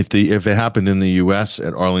 If it happened in the U.S.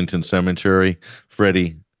 at Arlington Cemetery,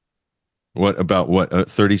 Freddie, what about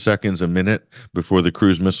 30 seconds, a minute before the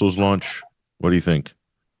cruise missiles launch? What do you think?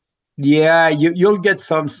 Yeah, you'll get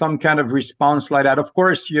some kind of response like that. Of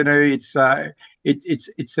course, it's a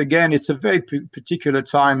very particular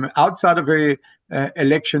time outside of a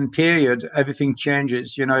election period. Everything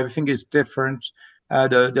changes. Everything is different.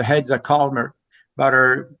 The heads are calmer. But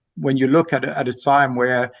when you look at a time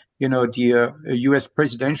where the U.S.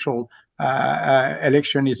 presidential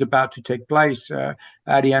election is about to take place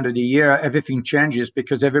at the end of the year, everything changes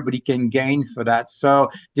because everybody can gain for that.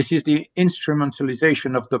 So this is the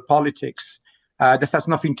instrumentalization of the politics. This has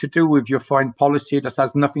nothing to do with your foreign policy. This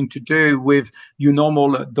has nothing to do with your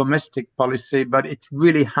normal domestic policy, but it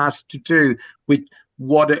really has to do with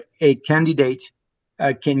what a candidate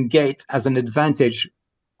can get as an advantage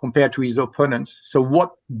compared to his opponents. So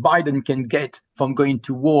what Biden can get from going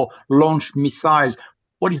to war, launch missiles,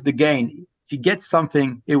 what is the gain? If he gets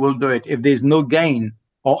something, he will do it. If there's no gain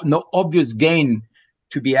or no obvious gain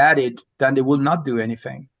to be added, then they will not do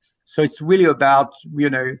anything. So it's really about,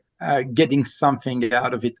 getting something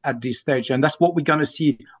out of it at this stage. And that's what we're going to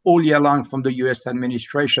see all year long from the U.S.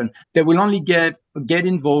 administration. They will only get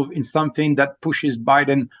involved in something that pushes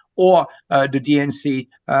Biden or the DNC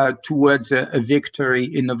towards a victory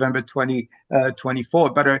in November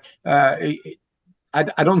 2024. But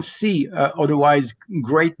I don't see otherwise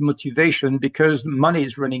great motivation because money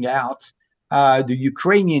is running out. The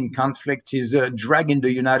Ukrainian conflict is dragging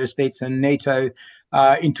the United States and NATO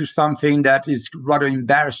into something that is rather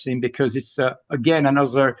embarrassing because it's, again,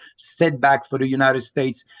 another setback for the United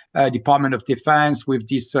States Department of Defense with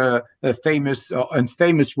this famous or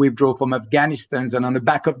infamous withdrawal from Afghanistan. And on the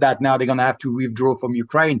back of that, now they're going to have to withdraw from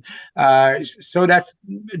Ukraine. So that's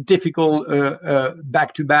difficult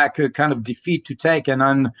back-to-back kind of defeat to take.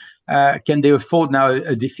 And can they afford now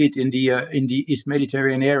a defeat in the East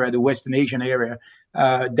Mediterranean area, the Western Asian area?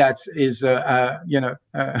 That is,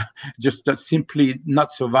 just simply not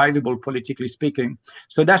survivable, politically speaking.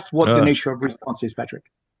 So that's what the nature of response is, Patrick.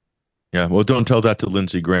 Yeah, well, don't tell that to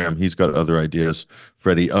Lindsey Graham. He's got other ideas,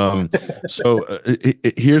 Freddie. Now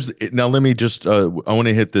let me just, I want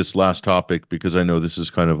to hit this last topic because I know this is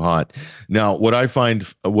kind of hot. Now, what I find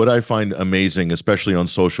amazing, especially on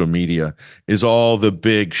social media, is all the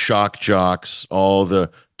big shock jocks, all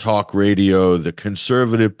the talk radio, the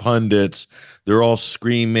conservative pundits. They're all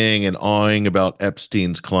screaming and awing about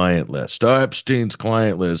Epstein's client list. Epstein's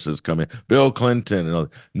client list is coming. Bill Clinton. And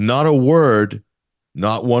not a word,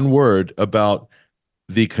 not one word about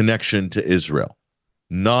the connection to Israel.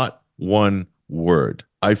 Not one word.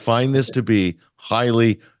 I find this to be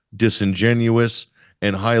highly disingenuous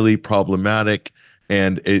and highly problematic,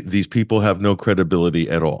 and these people have no credibility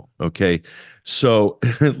at all. Okay, so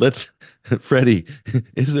Freddie,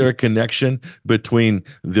 is there a connection between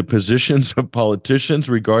the positions of politicians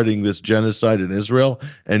regarding this genocide in Israel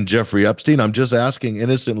and Jeffrey Epstein? I'm just asking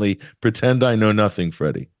innocently. Pretend I know nothing,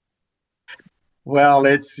 Freddie. Well,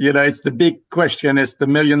 it's the big question. It's the $1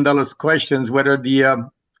 million questions, whether the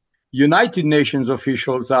United Nations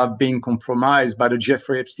officials are being compromised by the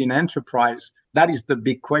Jeffrey Epstein enterprise. That is the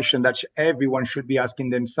big question that everyone should be asking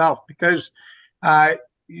themselves, because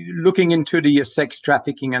looking into the sex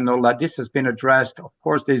trafficking and all that, this has been addressed. Of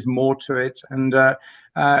course, there's more to it. And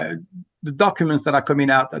the documents that are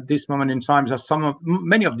coming out at this moment in time,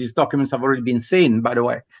 many of these documents have already been seen, by the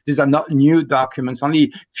way. These are not new documents,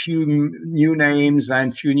 only few new names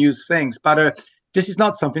and few new things. But this is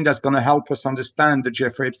not something that's going to help us understand the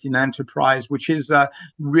Jeffrey Epstein enterprise, which is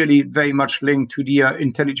really very much linked to the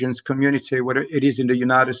intelligence community, whether it is in the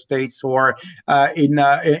United States or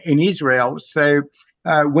in Israel. So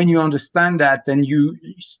when you understand that, then you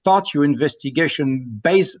start your investigation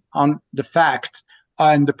based on the fact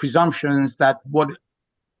and the presumptions that what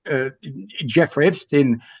Jeffrey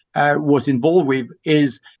Epstein was involved with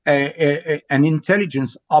is an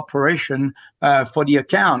intelligence operation for the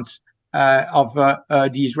accounts of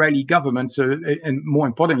the Israeli government, and more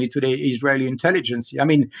importantly, to the Israeli intelligence. I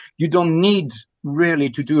mean, you don't need really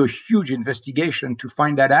to do a huge investigation to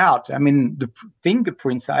find that out. I mean, the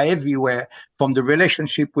fingerprints are everywhere, from the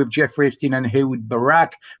relationship with Jeffrey Epstein and Ehud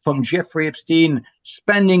Barak, from Jeffrey Epstein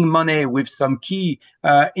spending money with some key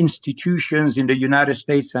institutions in the United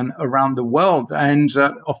States and around the world, and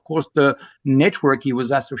of course the network he was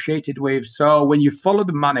associated with. So when you follow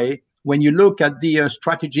the money, when you look at the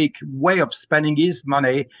strategic way of spending his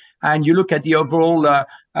money, and you look at the overall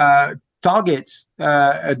targets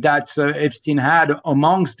that Epstein had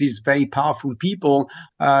amongst these very powerful people,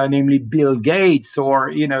 namely Bill Gates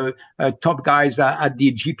or top guys at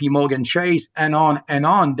the JP Morgan Chase, and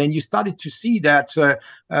on, then you started to see that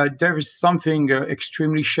there is something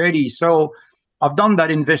extremely shady. So I've done that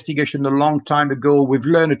investigation a long time ago. We've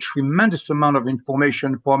learned a tremendous amount of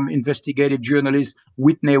information from investigative journalist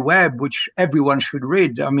Whitney Webb, which everyone should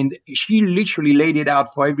read. I mean, she literally laid it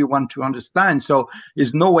out for everyone to understand. So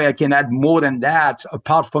there's no way I can add more than that,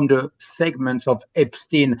 apart from the segments of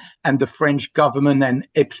Epstein and the French government and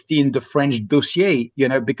Epstein, the French dossier,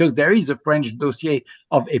 because there is a French dossier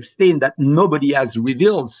of Epstein that nobody has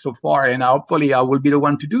revealed so far, and hopefully I will be the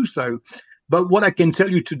one to do so. But what I can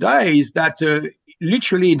tell you today is that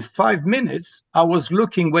literally in 5 minutes, I was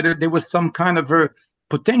looking whether there was some kind of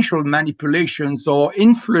potential manipulations or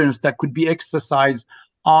influence that could be exercised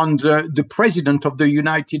on the president of the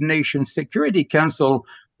United Nations Security Council,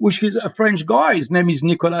 which is a French guy. His name is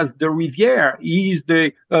Nicolas de Rivière. He is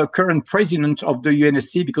the current president of the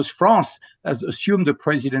UNSC, because France has assumed the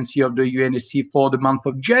presidency of the UNSC for the month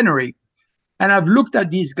of January. And I've looked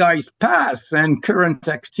at these guys' past and current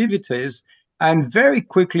activities, and very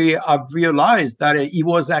quickly, I've realized that he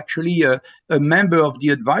was actually a member of the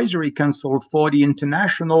advisory council for the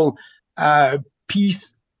International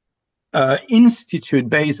Peace Institute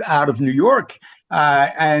based out of New York.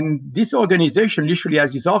 And this organization literally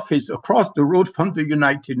has its office across the road from the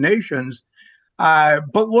United Nations.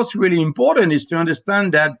 But what's really important is to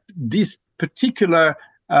understand that this particular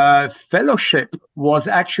fellowship was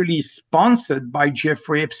actually sponsored by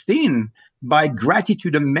Jeffrey Epstein, by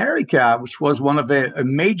Gratitude America, which was one of a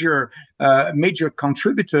major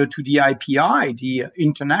contributor to the IPI, the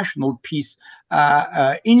International Peace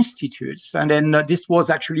Institutes. And then this was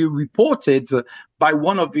actually reported by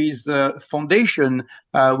one of his foundation,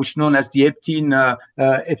 which is known as the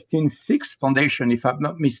Epstein 6 Foundation, if I'm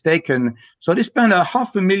not mistaken. So they spent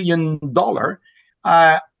 $500,000.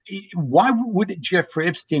 Why would Jeffrey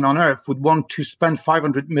Epstein on earth would want to spend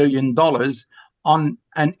 $500 million on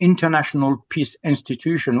an international peace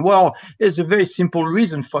institution? Well, there's a very simple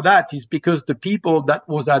reason for that, is because the people that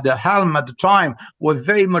was at the helm at the time were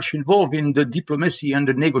very much involved in the diplomacy and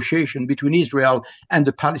the negotiation between Israel and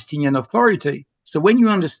the Palestinian Authority. So when you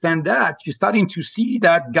understand that, you're starting to see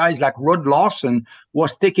that guys like Rod Larson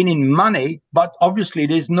was taking in money, but obviously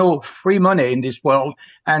there's no free money in this world,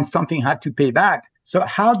 and something had to pay back. So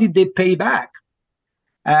how did they pay back?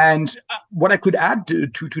 And what I could add to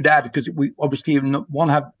that, because we obviously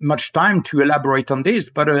won't have much time to elaborate on this,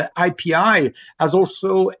 but IPI has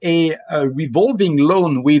also a revolving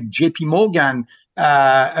loan with JP Morgan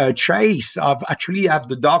Chase. I've actually have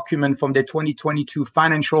the document from the 2022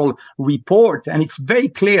 financial report, and it's very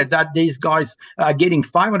clear that these guys are getting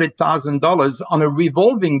 $500,000 on a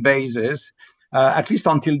revolving basis, at least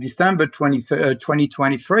until December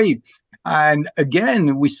 2023. And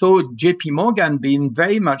again, we saw JP Morgan being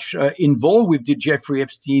very much involved with the Jeffrey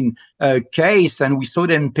Epstein case, and we saw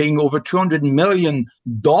them paying over $200 million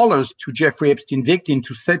to Jeffrey Epstein victim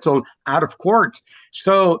to settle out of court.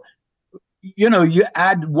 So, you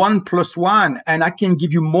add 1 + 1, and I can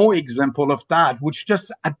give you more example of that, which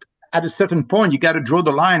just at a certain point, you got to draw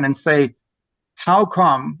the line and say, how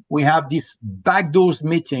come we have this backdoors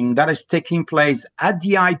meeting that is taking place at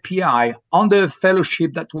the IPI under a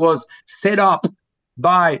fellowship that was set up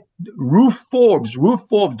by Ruth Forbes? Ruth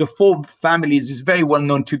Forbes, the Forbes families, is very well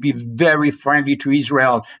known to be very friendly to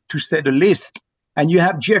Israel, to say the least. And you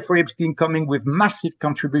have Jeffrey Epstein coming with massive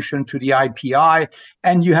contribution to the IPI.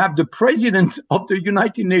 And you have the president of the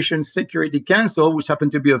United Nations Security Council, which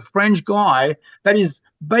happened to be a French guy, that is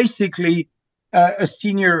basically a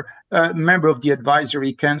senior member of the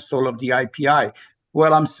advisory council of the IPI.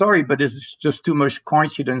 Well, I'm sorry, but it's just too much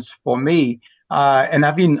coincidence for me. And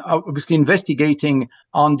I've been obviously investigating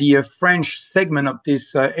on the French segment of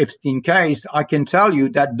this Epstein case. I can tell you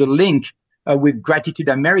that the link with Gratitude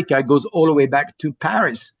America goes all the way back to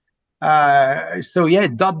Paris. So yeah, ...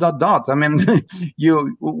 I mean,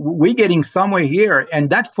 we're getting somewhere here, and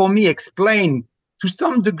that for me explain to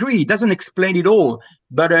some degree. It doesn't explain it all,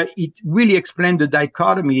 but it really explains the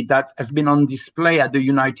dichotomy that has been on display at the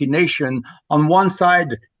United Nations. On one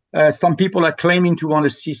side, some people are claiming to want a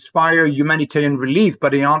ceasefire, humanitarian relief,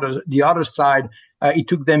 but on the other side, it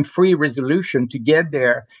took them 3 resolutions to get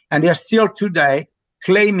there, and they're still today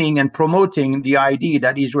claiming and promoting the idea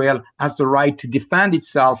that Israel has the right to defend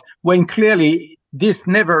itself, when clearly this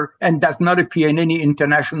never and does not appear in any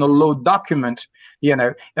international law document.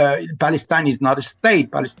 Palestine is not a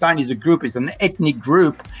state. Palestine is a group, is an ethnic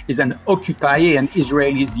group, is an occupier, and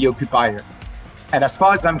Israel is the occupier. And as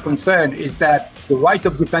far as I'm concerned, is that the right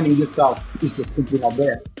of defending yourself is just simply not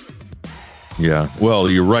there. Yeah, well,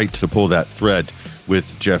 you're right to pull that thread with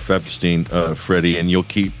Jeff Epstein, Freddie, and you'll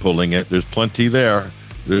keep pulling it. There's plenty there.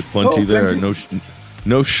 There's plenty there.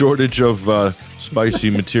 No shortage of spicy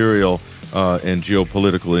material and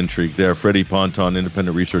geopolitical intrigue there. Freddie Ponton,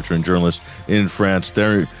 independent researcher and journalist in France.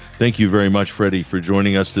 Thank you very much, Freddie, for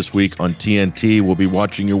joining us this week on TNT. We'll be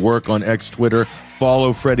watching your work on X Twitter.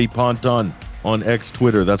 Follow Freddie Ponton on X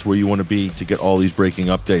Twitter. That's where you want to be to get all these breaking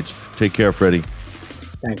updates. Take care, Freddie.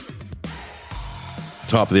 Thanks.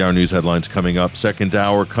 Top of the hour news headlines coming up. Second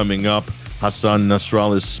hour coming up. Hassan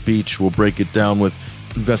Nasrallah's speech. We'll break it down with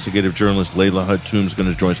investigative journalist Layla Hatoum is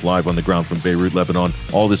going to join us live on the ground from Beirut, Lebanon.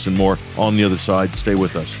 All this and more on the other side. Stay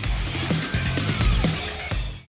with us.